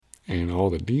And all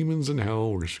the demons in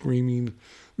hell were screaming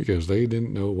because they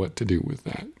didn't know what to do with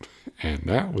that. And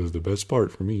that was the best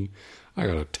part for me. I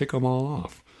got to tick them all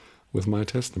off with my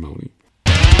testimony.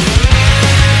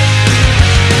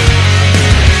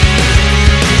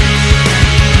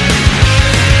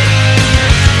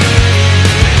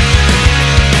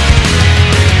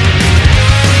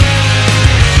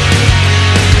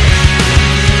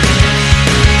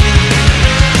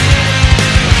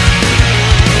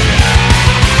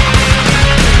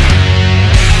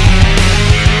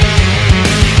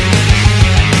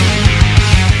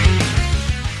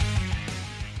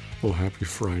 Well, happy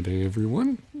Friday,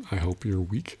 everyone. I hope your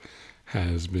week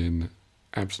has been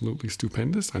absolutely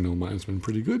stupendous. I know mine's been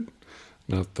pretty good.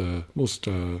 Not the most,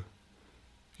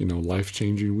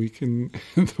 life-changing week in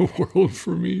the world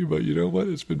for me, but you know what?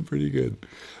 It's been pretty good.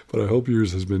 But I hope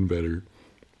yours has been better.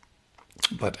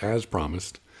 But as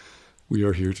promised, we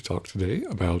are here to talk today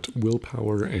about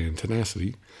willpower and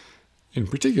tenacity, in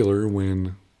particular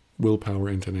when willpower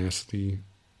and tenacity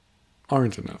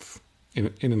aren't enough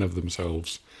in and of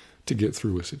themselves to get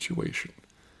through a situation.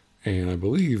 And I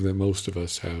believe that most of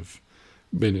us have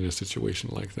been in a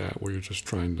situation like that, where you're just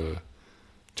trying to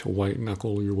white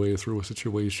knuckle your way through a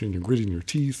situation. You're gritting your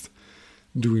teeth,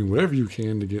 doing whatever you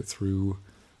can to get through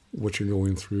what you're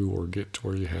going through or get to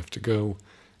where you have to go,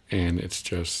 and it's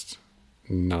just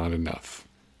not enough.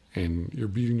 And you're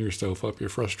beating yourself up. You're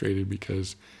frustrated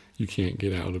because you can't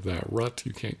get out of that rut.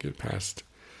 You can't get past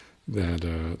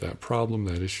that problem,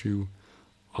 that issue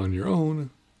on your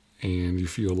own. And you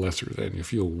feel lesser than, you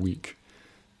feel weak.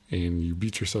 And you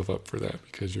beat yourself up for that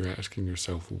because you're asking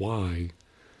yourself, why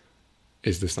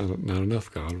is this not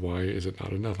enough, God? Why is it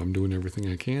not enough? I'm doing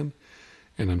everything I can,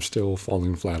 and I'm still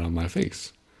falling flat on my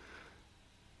face.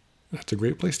 That's a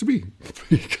great place to be,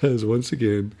 because once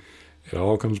again, it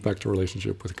all comes back to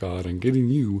relationship with God and getting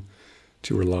you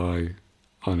to rely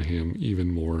on Him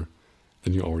even more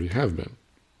than you already have been.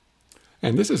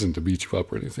 And this isn't to beat you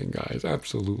up or anything, guys.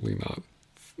 Absolutely not.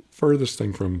 Furthest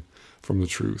thing from the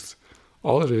truth.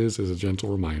 All it is a gentle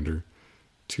reminder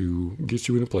to get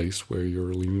you in a place where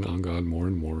you're leaning on God more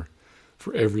and more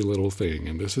for every little thing.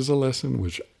 And this is a lesson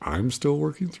which I'm still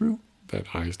working through, that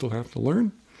I still have to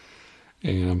learn.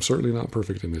 And I'm certainly not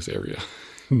perfect in this area.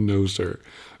 No, sir.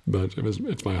 But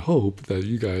it's my hope that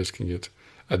you guys can get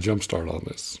a jump start on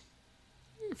this,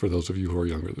 for those of you who are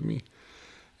younger than me.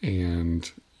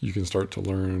 And you can start to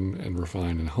learn and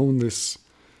refine and hone this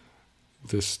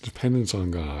dependence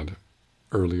on God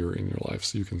earlier in your life,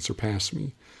 so you can surpass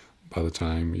me by the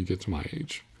time you get to my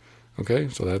age. Okay,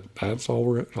 so that's all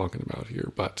we're talking about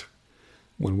here. But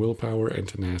when willpower and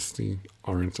tenacity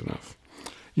aren't enough,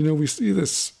 we see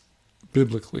this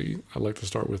biblically. I'd like to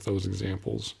start with those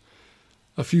examples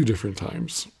a few different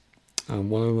times.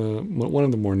 One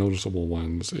of the more noticeable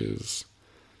ones is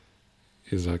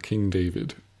King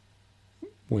David,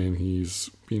 when he's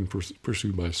being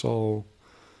pursued by Saul.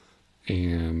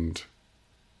 And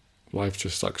life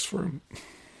just sucks for him.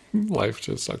 Life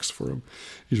just sucks for him.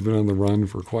 He's been on the run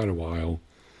for quite a while.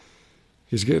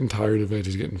 He's getting tired of it.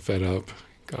 He's getting fed up.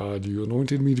 God, you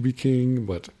anointed me to be king,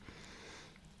 but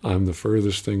I'm the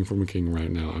furthest thing from a king right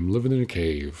now. I'm living in a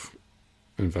cave.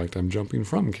 In fact, I'm jumping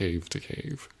from cave to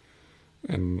cave.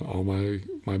 And all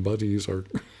my buddies are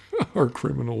are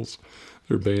criminals.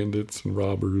 They're bandits and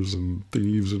robbers and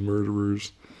thieves and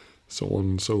murderers, so on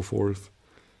and so forth.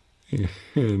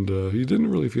 And he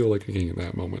didn't really feel like a king in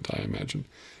that moment, I imagine.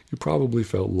 He probably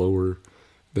felt lower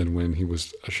than when he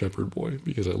was a shepherd boy,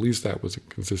 because at least that was a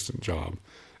consistent job.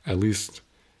 At least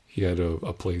he had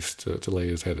a place to lay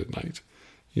his head at night,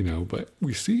 But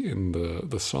we see in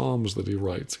the Psalms that he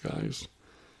writes, guys,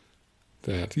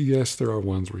 that yes, there are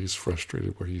ones where he's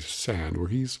frustrated, where he's sad, where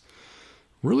he's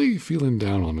really feeling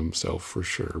down on himself for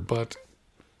sure. But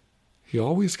he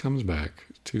always comes back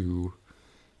to,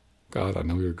 God, I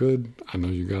know you're good. I know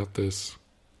you got this.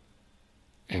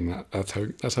 And that's how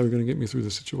you're going to get me through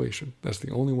the situation. That's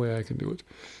the only way I can do it.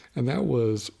 And that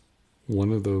was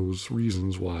one of those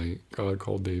reasons why God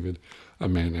called David a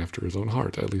man after his own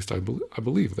heart. At least I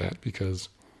believe that, because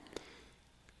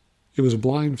it was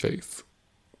blind faith.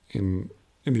 In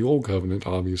the Old Covenant,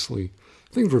 obviously,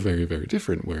 things were very, very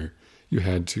different, where you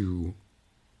had to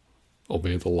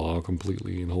obey the law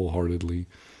completely and wholeheartedly.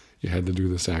 You had to do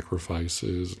the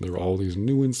sacrifices. There were all these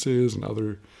nuances and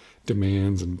other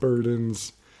demands and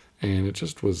burdens. And it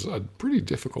just was a pretty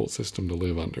difficult system to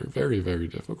live under. Very, very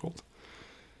difficult.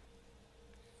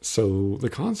 So the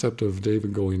concept of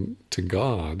David going to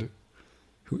God,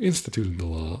 who instituted the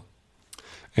law,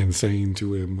 and saying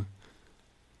to him,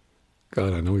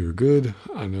 God, I know you're good.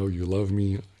 I know you love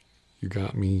me. You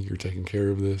got me. You're taking care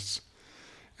of this.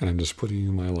 and I'm just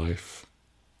putting my life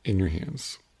in your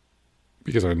hands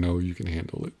because I know you can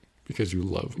handle it, because you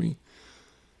love me.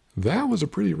 That was a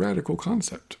pretty radical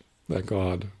concept, that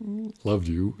God loved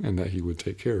you and that he would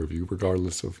take care of you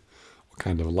regardless of what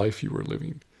kind of life you were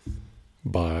living.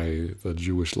 By the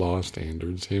Jewish law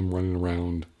standards, him running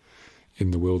around in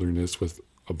the wilderness with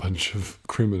a bunch of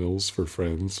criminals for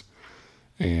friends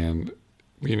and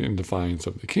being in defiance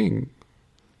of the king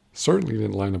certainly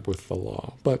didn't line up with the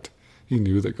law, but he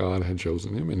knew that God had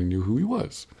chosen him and he knew who he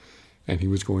was, and he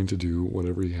was going to do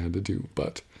whatever he had to do.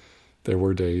 But there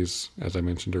were days, as I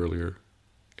mentioned earlier,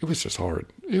 it was just hard.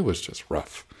 It was just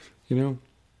rough,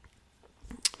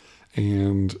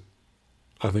 And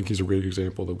I think he's a great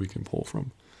example that we can pull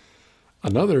from.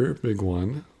 Another big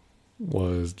one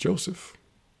was Joseph.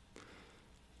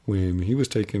 When he was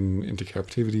taken into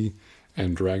captivity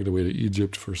and dragged away to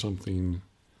Egypt for something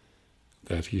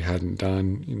that he hadn't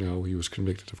done, he was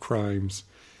convicted of crimes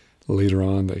later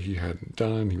on that he hadn't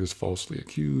done. He was falsely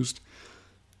accused.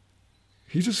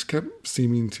 He just kept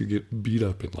seeming to get beat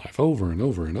up in life over and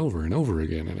over and over and over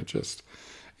again. And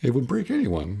it would break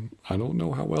anyone. I don't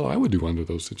know how well I would do under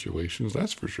those situations,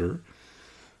 that's for sure.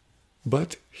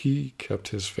 But he kept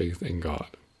his faith in God.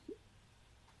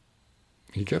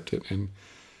 He kept it. And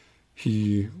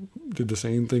he did the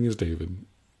same thing as David.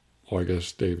 Or I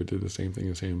guess David did the same thing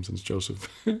as him, since Joseph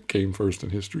came first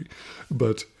in history.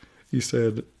 But he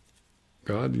said,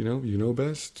 God, you know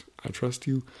best. I trust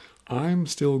you. I'm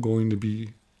still going to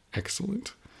be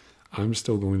excellent. I'm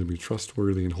still going to be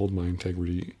trustworthy and hold my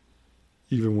integrity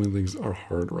even when things are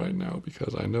hard right now,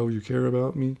 because I know you care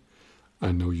about me.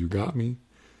 I know you got me.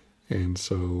 And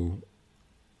so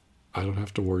I don't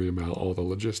have to worry about all the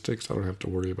logistics. I don't have to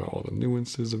worry about all the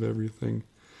nuances of everything.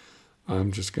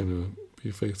 I'm just going to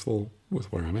be faithful with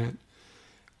where I'm at.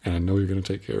 And I know you're going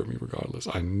to take care of me regardless.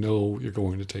 I know you're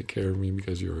going to take care of me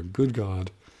because you're a good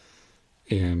God.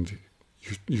 And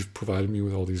you've provided me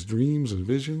with all these dreams and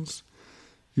visions.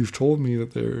 You've told me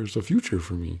that there's a future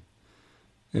for me.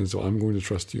 And so I'm going to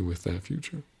trust you with that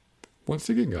future. Once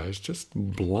again, guys, just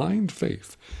blind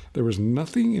faith. There was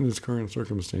nothing in his current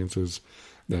circumstances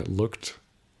that looked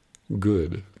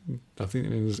good. Nothing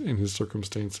in his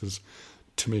circumstances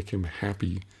to make him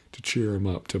happy, to cheer him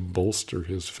up, to bolster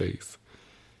his faith.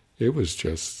 It was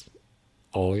just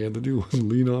all he had to do was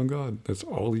lean on God. That's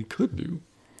all he could do.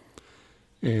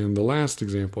 And the last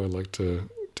example I'd like to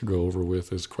go over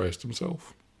with is Christ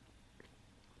himself,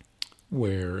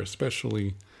 where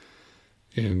especially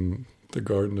in the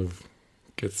Garden of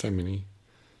Gethsemane,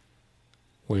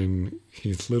 when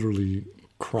he's literally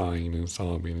crying and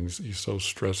sobbing, and he's so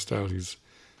stressed out, he's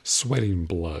sweating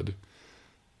blood,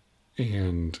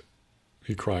 and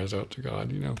he cries out to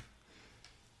God,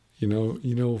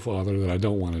 Father, that I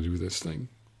don't want to do this thing.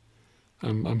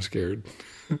 I'm scared,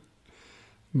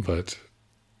 but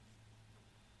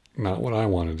not what I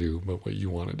want to do, but what you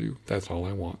want to do. That's all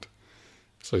I want.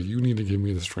 So you need to give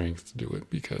me the strength to do it,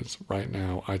 because right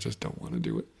now I just don't want to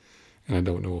do it, and I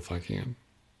don't know if I can.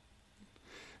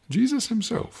 Jesus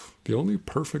himself, the only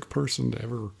perfect person to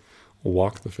ever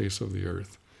walk the face of the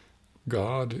earth,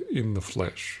 God in the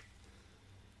flesh,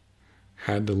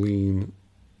 had to lean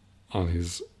on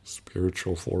his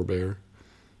spiritual forebear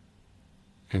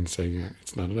and say,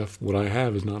 it's not enough. What I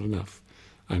have is not enough.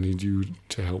 I need you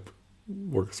to help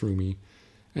work through me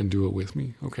and do it with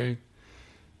me, okay?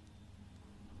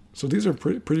 So these are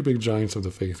pretty big giants of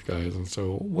the faith, guys. And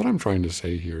so what I'm trying to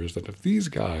say here is that if these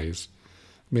guys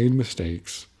made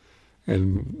mistakes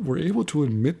and were able to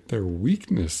admit their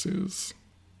weaknesses,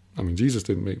 Jesus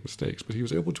didn't make mistakes, but he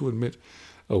was able to admit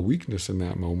a weakness in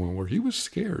that moment where he was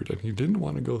scared and he didn't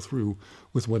want to go through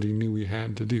with what he knew he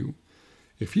had to do.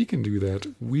 If he can do that,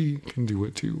 we can do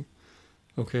it too.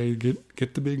 Okay,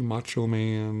 get the big macho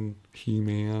man,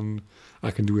 He-Man,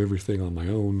 I can do everything on my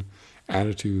own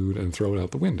attitude and throw it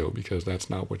out the window, because that's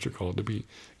not what you're called to be.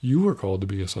 You are called to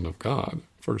be a son of God,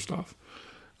 first off.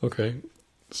 Okay,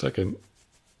 second,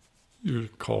 you're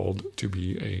called to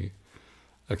be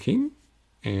a king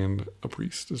and a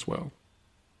priest as well.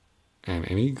 And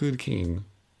any good king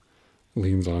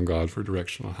leans on God for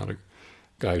direction on how to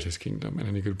guide his kingdom. And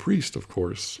any good priest, of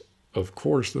course,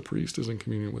 the priest is in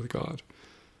communion with God.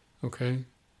 Okay?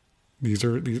 These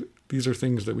are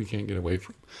things that we can't get away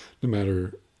from. No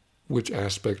matter which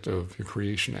aspect of your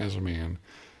creation as a man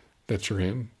that you're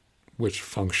in, which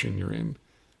function you're in,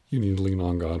 you need to lean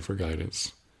on God for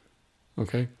guidance.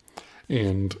 Okay?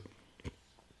 And,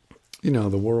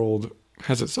 the world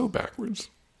has it so backwards.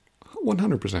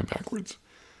 100% backwards.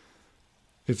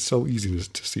 It's so easy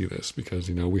to see this because,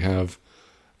 we have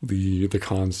the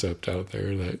concept out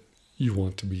there that You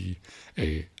want to be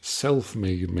a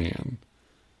self-made man.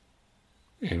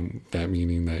 And that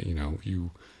meaning that,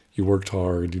 you worked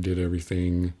hard, you did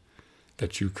everything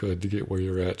that you could to get where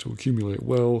you're at, to accumulate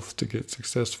wealth, to get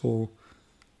successful,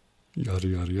 yada,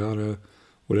 yada, yada,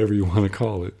 whatever you want to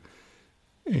call it.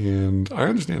 And I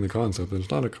understand the concept, and it's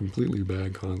not a completely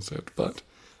bad concept, but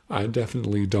I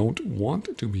definitely don't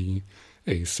want to be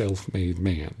a self-made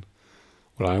man.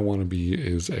 What I want to be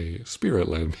is a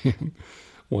spirit-led man,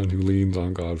 one who leans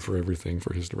on God for everything,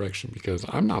 for his direction, because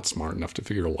I'm not smart enough to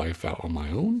figure life out on my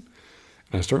own,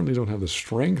 and I certainly don't have the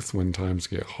strength when times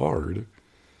get hard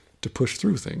to push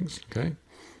through things, okay?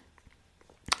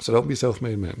 So don't be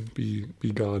self-made men, be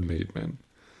God-made men.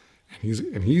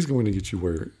 And he's going to get you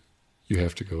where you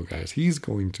have to go, guys. He's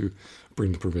going to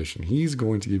bring the provision. He's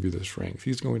going to give you the strength.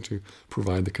 He's going to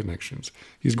provide the connections.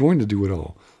 He's going to do it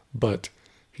all. But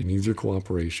he needs your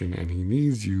cooperation, and he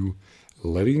needs you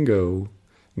letting go,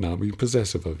 not being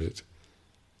possessive of it,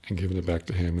 and giving it back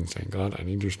to him and saying, God, I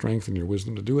need your strength and your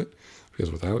wisdom to do it, because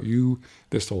without you,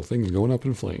 this whole thing is going up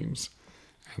in flames.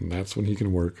 And that's when he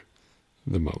can work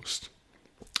the most.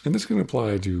 And this can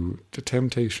apply to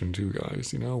temptation too,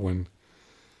 guys. When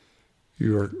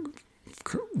you're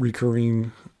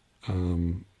recurring, how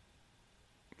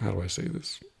do I say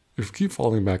this? If you keep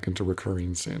falling back into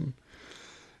recurring sin,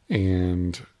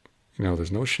 and,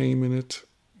 there's no shame in it.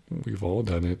 We've all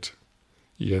done it.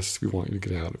 Yes, we want you to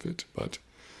get out of it. But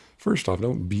first off,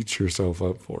 don't beat yourself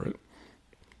up for it,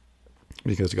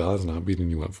 because God's not beating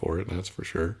you up for it, that's for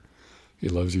sure. He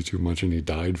loves you too much, and he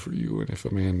died for you. And if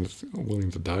a man is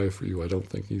willing to die for you, I don't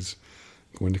think he's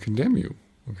going to condemn you,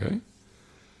 okay?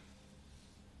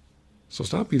 So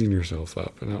stop beating yourself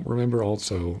up. And remember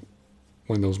also,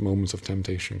 when those moments of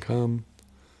temptation come,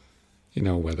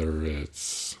 whether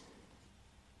it's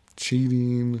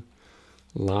cheating,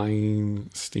 lying,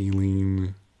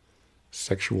 stealing,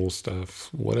 sexual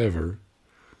stuff, whatever,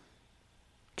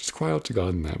 just cry out to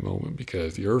God in that moment,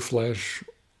 because your flesh,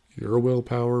 your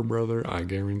willpower, brother, I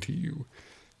guarantee you,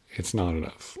 it's not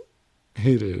enough.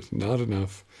 It is not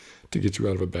enough to get you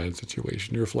out of a bad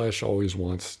situation. Your flesh always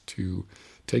wants to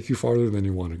take you farther than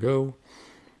you want to go,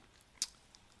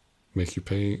 make you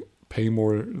pay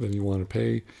more than you want to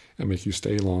pay, and make you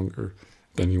stay longer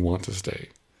than you want to stay.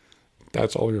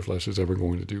 That's all your flesh is ever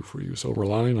going to do for you. So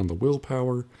relying on the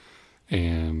willpower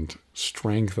and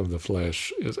strength of the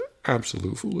flesh is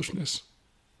absolute foolishness.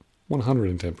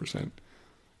 110%.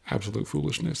 Absolute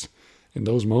foolishness. In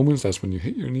those moments, that's when you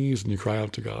hit your knees and you cry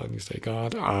out to God and you say,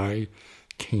 God, I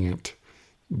can't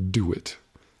do it.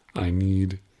 I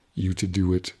need you to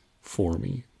do it for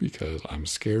me, because I'm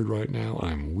scared right now.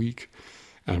 I'm weak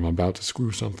and I'm about to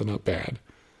screw something up bad.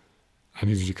 I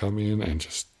need you to come in and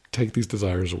just take these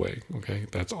desires away. Okay.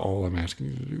 That's all I'm asking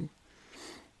you to do.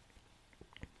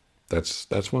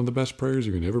 That's one of the best prayers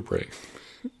you can ever pray.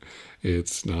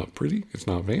 It's not pretty. It's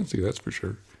not fancy. That's for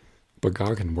sure. But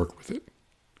God can work with it.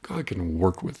 God can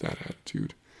work with that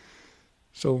attitude.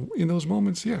 So in those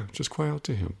moments, just cry out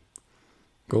to him.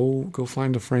 Go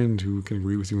find a friend who can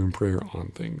agree with you in prayer on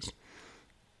things.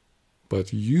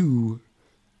 But you,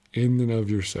 in and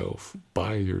of yourself,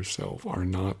 by yourself, are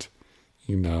not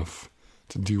enough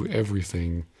to do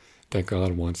everything that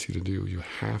God wants you to do. You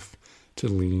have to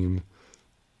lean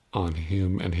on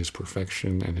him and his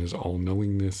perfection and his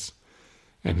all-knowingness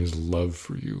and his love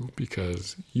for you,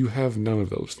 because you have none of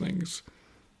those things.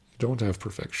 You don't have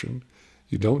perfection.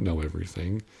 You don't know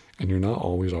everything, and you're not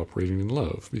always operating in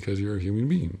love, because you're a human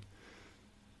being.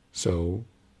 So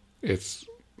it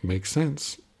makes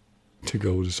sense to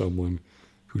go to someone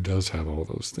who does have all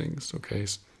those things, okay?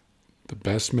 The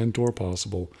best mentor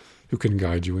possible, who can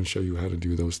guide you and show you how to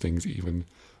do those things even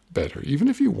better. Even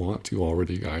if you want to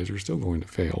already, guys, you're still going to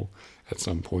fail at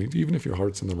some point. Even if your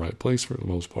heart's in the right place for the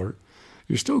most part,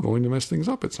 you're still going to mess things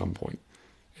up at some point.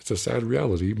 It's a sad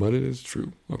reality, but it is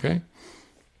true, okay?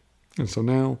 And so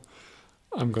now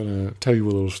I'm going to tell you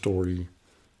a little story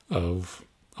of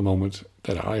a moment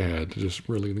that I had to just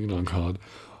really lean on God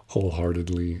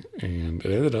wholeheartedly, and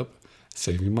it ended up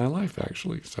saving my life,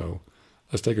 actually. So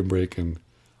let's take a break, and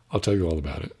I'll tell you all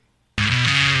about it.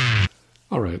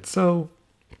 All right, so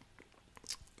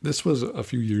this was a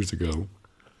few years ago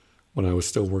when I was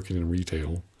still working in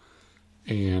retail,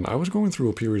 and I was going through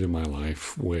a period in my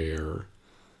life where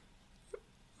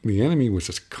the enemy was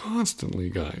just constantly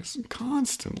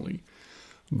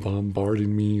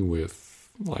bombarding me with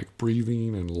like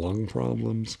breathing and lung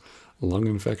problems, lung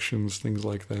infections, things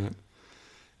like that.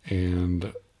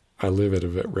 And I live at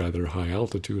a rather high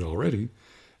altitude already,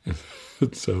 and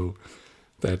so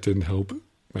that didn't help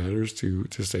matters to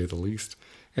say the least.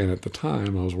 And at the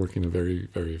time, I was working a very,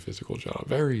 very physical job,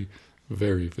 very,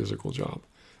 very physical job,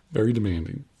 very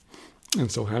demanding.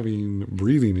 And so having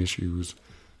breathing issues,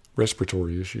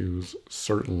 respiratory issues,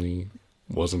 certainly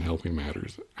wasn't helping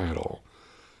matters at all.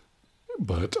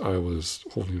 But I was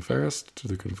holding fast to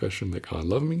the confession that God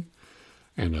loved me,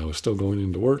 and I was still going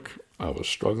into work. I was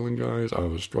struggling, guys. I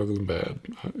was struggling bad.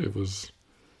 It was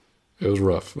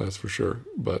rough, that's for sure.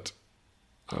 But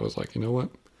I was like, you know what?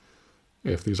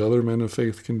 If these other men of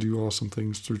faith can do awesome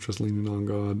things through just leaning on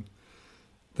God,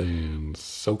 then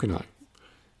so can I.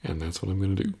 And that's what I'm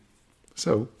going to do.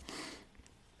 So,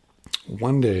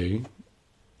 one day,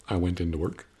 I went into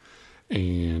work,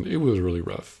 and it was really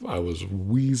rough. I was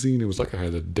wheezing. It was like I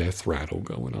had a death rattle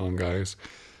going on, guys.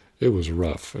 It was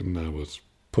rough, and I was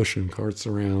pushing carts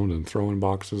around and throwing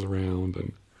boxes around.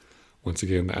 And once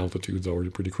again, the altitude's already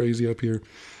pretty crazy up here.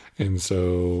 And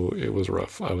so it was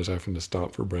rough. I was having to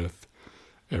stop for breath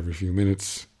every few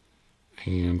minutes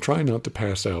and try not to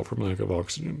pass out from lack of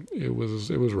oxygen. It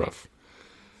was rough.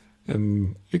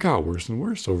 And it got worse and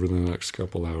worse over the next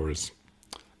couple hours,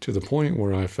 to the point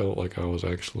where I felt like I was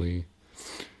actually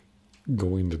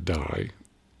going to die.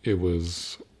 It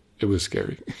was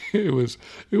scary. It was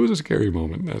a scary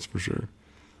moment, that's for sure.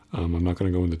 I'm not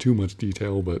going to go into too much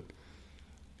detail, but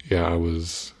yeah, I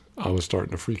was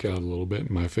starting to freak out a little bit,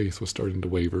 and my faith was starting to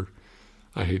waver.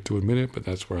 I hate to admit it, but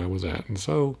that's where I was at. And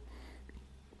so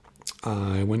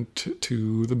I went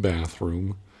to the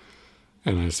bathroom,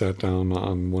 and I sat down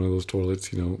on one of those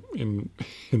toilets, in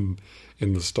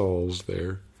the stalls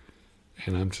there.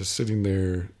 And I'm just sitting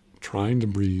there trying to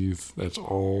breathe. That's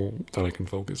all that I can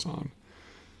focus on.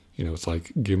 It's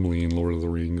like Gimli in Lord of the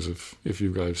Rings, if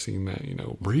you guys seen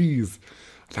that, breathe.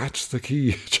 That's the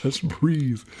key. Just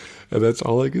breathe. And that's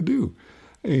all I could do.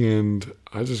 And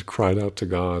I just cried out to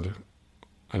God.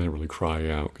 I didn't really cry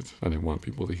out because I didn't want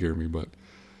people to hear me, but,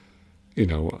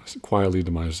 quietly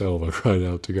to myself, I cried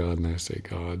out to God, and I say,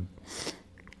 God,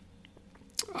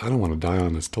 I don't want to die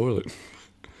on this toilet.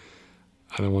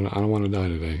 I don't want to die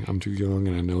today. I'm too young,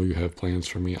 and I know you have plans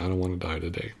for me. I don't want to die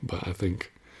today. But I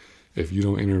think if you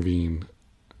don't intervene,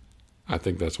 I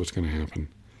think that's what's going to happen.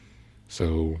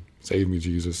 So save me,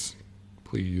 Jesus,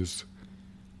 please.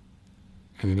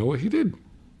 And you know what he did?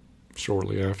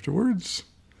 Shortly afterwards,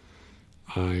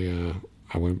 I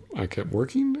kept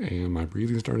working, and my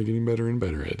breathing started getting better and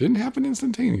better. It didn't happen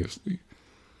instantaneously.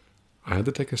 I had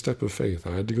to take a step of faith.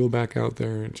 I had to go back out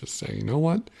there and just say, you know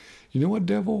what,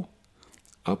 devil?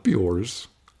 Up yours.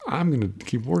 I'm going to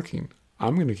keep working.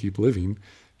 I'm going to keep living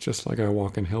just like I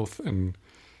walk in health and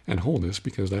wholeness,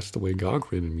 because that's the way God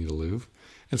created me to live.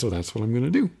 And so that's what I'm going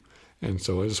to do. And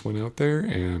so I just went out there,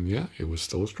 and yeah, it was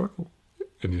still a struggle.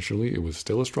 Initially, it was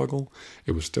still a struggle.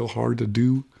 It was still hard to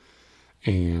do.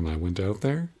 And I went out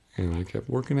there, and I kept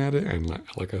working at it. And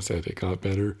like I said, it got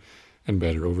better and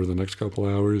better over the next couple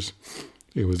hours.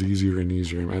 It was easier and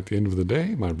easier. And at the end of the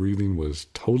day, my breathing was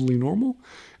totally normal.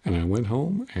 And I went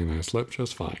home, and I slept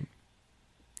just fine.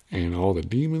 And all the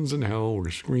demons in hell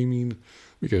were screaming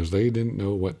because they didn't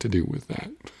know what to do with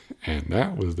that. And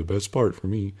that was the best part for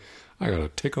me. I got to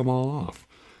tick them all off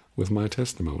with my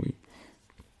testimony.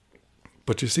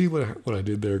 But you see what I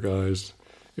did there, guys?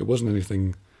 It wasn't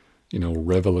anything,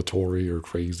 revelatory or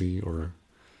crazy or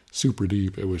super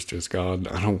deep. It was just, God,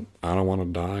 I don't want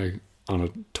to die on a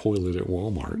toilet at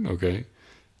Walmart, okay?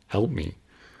 Help me.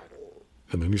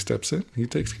 And then he steps in, he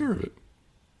takes care of it.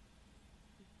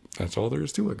 That's all there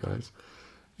is to it, guys.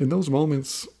 In those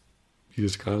moments, you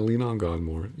just gotta lean on God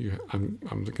more.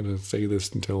 I'm gonna say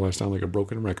this until I sound like a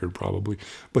broken record, probably,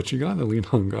 but you gotta lean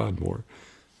on God more.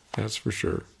 That's for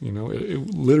sure.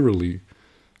 It literally,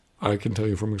 I can tell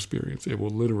you from experience, it will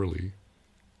literally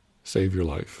save your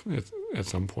life at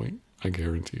some point. I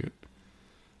guarantee it.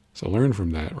 So learn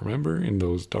from that. Remember, in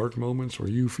those dark moments where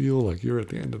you feel like you're at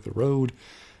the end of the road,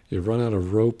 you've run out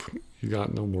of rope, you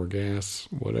got no more gas,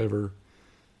 whatever,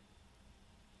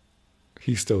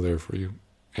 he's still there for you,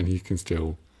 and he can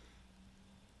still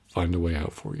find a way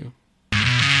out for you.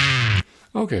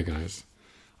 Okay, guys.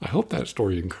 I hope that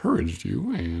story encouraged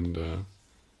you, and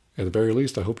at the very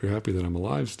least, I hope you're happy that I'm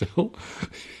alive still,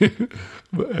 and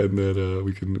that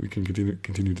we can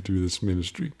continue to do this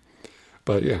ministry.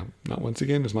 But yeah, once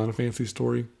again, it's not a fancy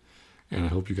story, and I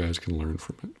hope you guys can learn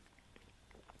from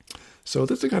it. So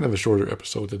this is kind of a shorter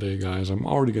episode today, guys. I'm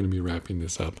already going to be wrapping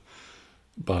this up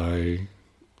by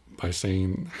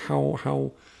saying how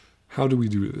do we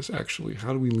do this actually?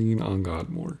 How do we lean on God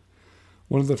more?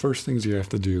 One of the first things you have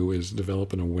to do is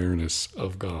develop an awareness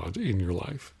of God in your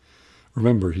life.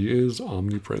 Remember, he is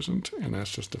omnipresent, and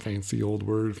that's just a fancy old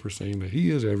word for saying that he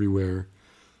is everywhere,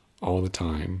 all the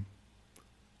time,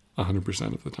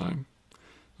 100% of the time.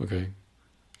 Okay?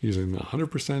 He's in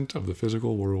 100% of the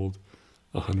physical world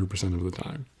 100% of the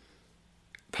time.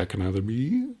 That can either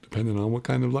be, depending on what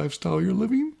kind of lifestyle you're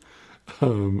living,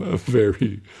 a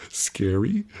very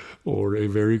scary or a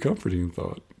very comforting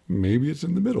thought. Maybe it's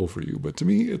in the middle for you, but to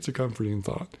me, it's a comforting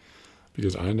thought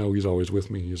because I know he's always with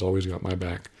me. He's always got my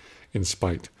back in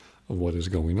spite of what is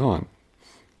going on.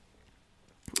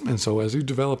 And so as you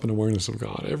develop an awareness of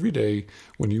God, every day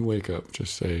when you wake up,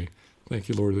 just say, thank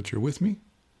you, Lord, that you're with me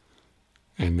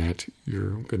and that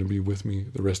you're going to be with me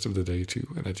the rest of the day too,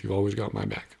 and that you've always got my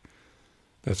back.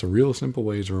 That's a real simple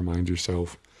way to remind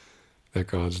yourself that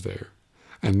God's there.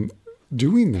 And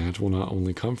doing that will not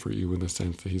only comfort you in the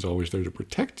sense that he's always there to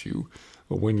protect you,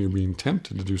 but when you're being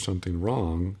tempted to do something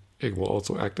wrong, it will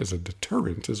also act as a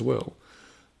deterrent as well.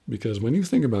 Because when you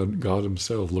think about God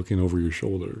himself looking over your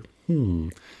shoulder,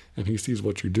 and he sees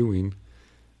what you're doing,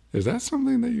 is that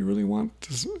something that you really want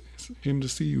him to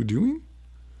see you doing?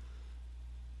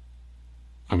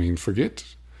 I mean,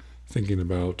 forget thinking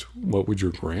about what would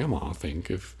your grandma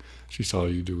think if she saw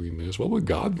you doing this. What would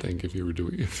God think if you were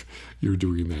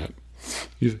doing that?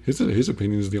 His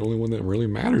opinion is the only one that really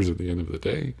matters at the end of the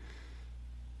day.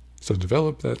 So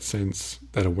develop that sense,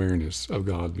 that awareness of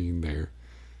God being there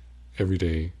every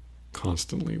day,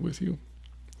 constantly with you.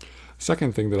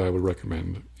 Second thing that I would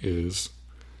recommend is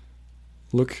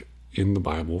look in the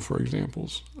Bible for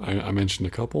examples. I mentioned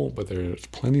a couple, but there's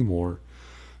plenty more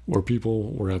where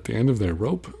people were at the end of their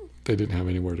rope. They didn't have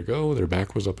anywhere to go. Their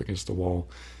back was up against the wall,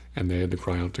 and they had to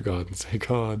cry out to God and say,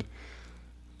 God,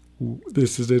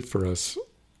 this is it for us.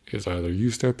 It's either you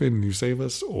step in and you save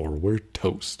us, or we're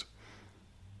toast.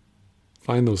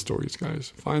 Find those stories,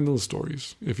 guys. Find those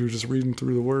stories. If you're just reading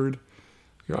through the Word,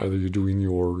 you're doing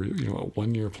your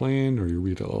 1-year plan, or you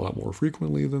read it a lot more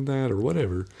frequently than that, or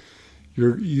whatever.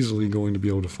 You're easily going to be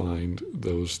able to find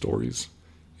those stories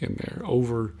in there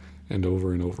over and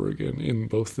over and over again in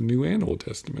both the New and Old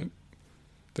Testament.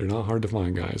 They're not hard to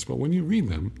find, guys, but when you read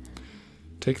them,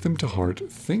 take them to heart,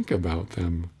 think about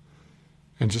them,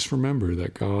 and just remember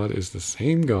that God is the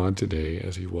same God today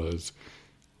as he was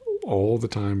all the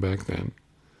time back then.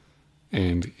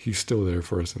 And he's still there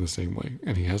for us in the same way.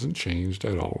 And he hasn't changed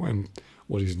at all. And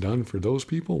what he's done for those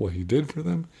people, what he did for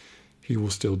them, he will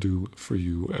still do for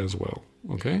you as well.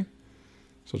 Okay?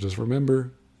 So just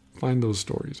remember, find those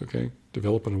stories, okay?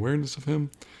 Develop an awareness of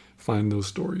him. Find those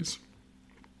stories.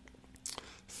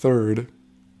 Third,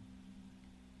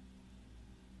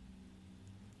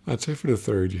 I'd say for the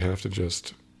third, you have to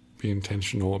just be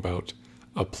intentional about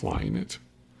applying it.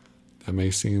 That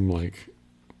may seem like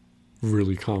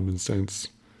really common sense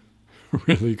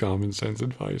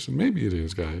advice. And maybe it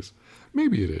is, guys.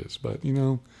 Maybe it is. But,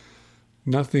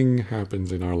 nothing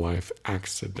happens in our life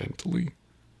accidentally.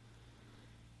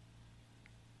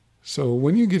 So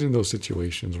when you get in those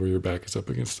situations where your back is up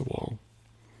against the wall,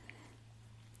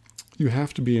 you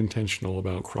have to be intentional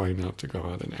about crying out to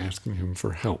God and asking him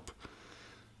for help.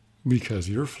 Because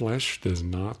your flesh does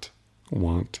not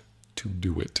want to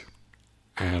do it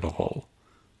at all.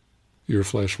 Your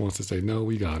flesh wants to say, no,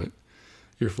 we got it.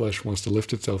 Your flesh wants to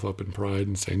lift itself up in pride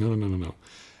and say, no.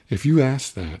 If you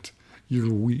ask that,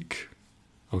 you're weak,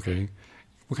 okay?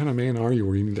 What kind of man are you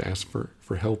where you need to ask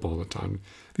for help all the time?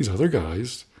 These other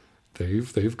guys,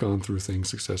 they've gone through things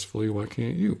successfully. Why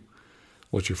can't you?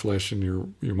 What your flesh and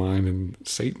your mind and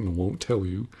Satan won't tell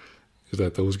you is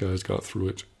that those guys got through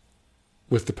it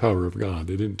with the power of God.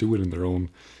 They didn't do it in their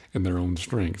own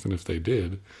strength. And if they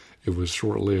did, it was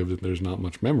short-lived, and there's not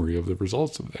much memory of the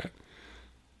results of that.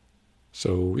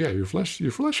 So yeah, your flesh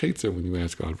hates it when you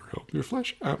ask God for help. Your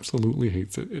flesh absolutely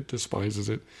hates it. It despises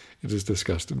it. It is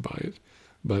disgusted by it.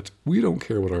 But we don't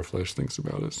care what our flesh thinks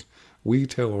about us. We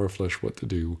tell our flesh what to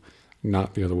do,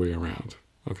 not the other way around.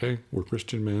 Okay? We're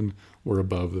Christian men. We're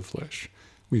above the flesh.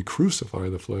 We crucify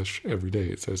the flesh every day,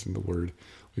 it says in the Word.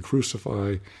 We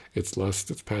crucify its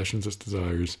lusts, its passions, its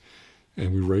desires,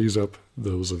 and we raise up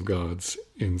those of God's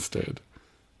instead.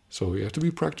 So you have to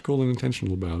be practical and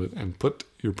intentional about it and put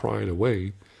your pride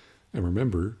away. And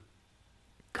remember,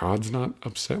 God's not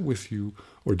upset with you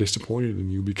or disappointed in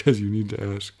you because you need to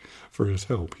ask for his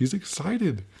help. He's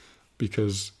excited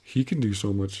because he can do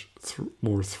so much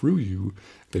more through you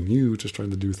than you just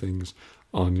trying to do things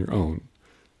on your own.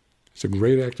 It's a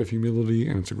great act of humility,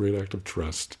 and it's a great act of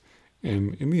trust.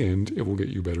 And in the end, it will get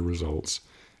you better results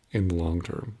in the long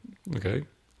term. Okay?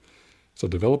 So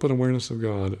develop an awareness of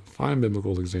God, find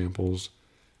biblical examples,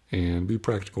 and be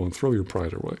practical and throw your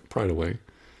pride away.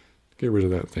 Get rid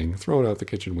of that thing. Throw it out the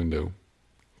kitchen window.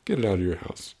 Get it out of your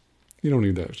house. You don't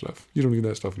need that stuff. You don't need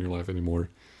that stuff in your life anymore.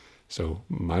 So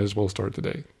might as well start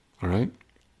today. All right?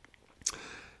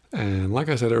 And like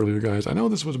I said earlier, guys, I know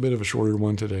this was a bit of a shorter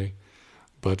one today,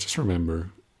 but just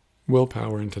remember,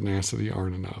 willpower and tenacity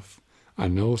aren't enough. I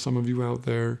know some of you out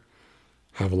there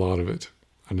have a lot of it.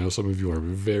 I know some of you are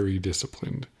very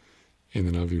disciplined in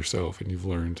and of yourself, and you've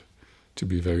learned to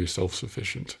be very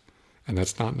self-sufficient. And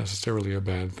that's not necessarily a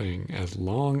bad thing, as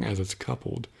long as it's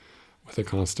coupled with a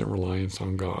constant reliance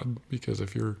on God. Because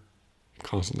if you're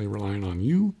constantly relying on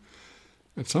you,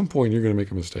 at some point you're going to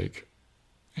make a mistake.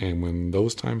 And when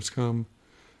those times come,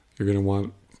 you're going to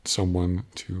want someone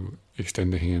to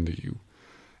extend a hand to you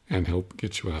and help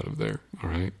get you out of there, all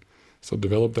right? So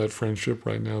develop that friendship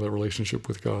right now, that relationship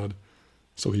with God,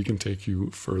 so he can take you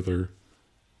further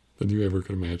than you ever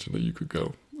could imagine that you could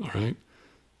go, all right?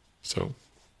 So,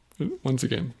 once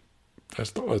again,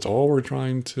 that's all we're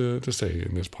trying to say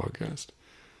in this podcast.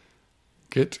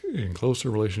 Get in closer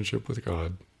relationship with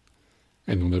God,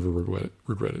 and you'll never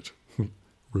regret it.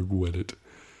 Regret it.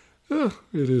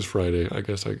 It is Friday. I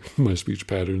guess my speech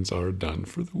patterns are done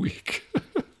for the week.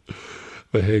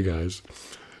 But hey, guys,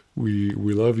 we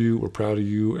love you. We're proud of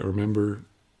you. And remember,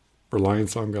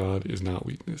 reliance on God is not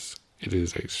weakness. It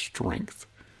is a strength.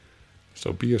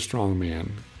 So be a strong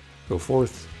man. Go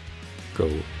forth. Go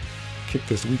kick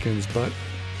this weekend's butt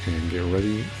and get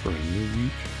ready for a new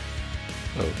week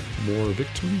of more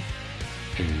victory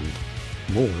and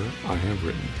more I have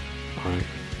written. All right.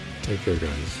 Take care,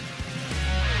 guys.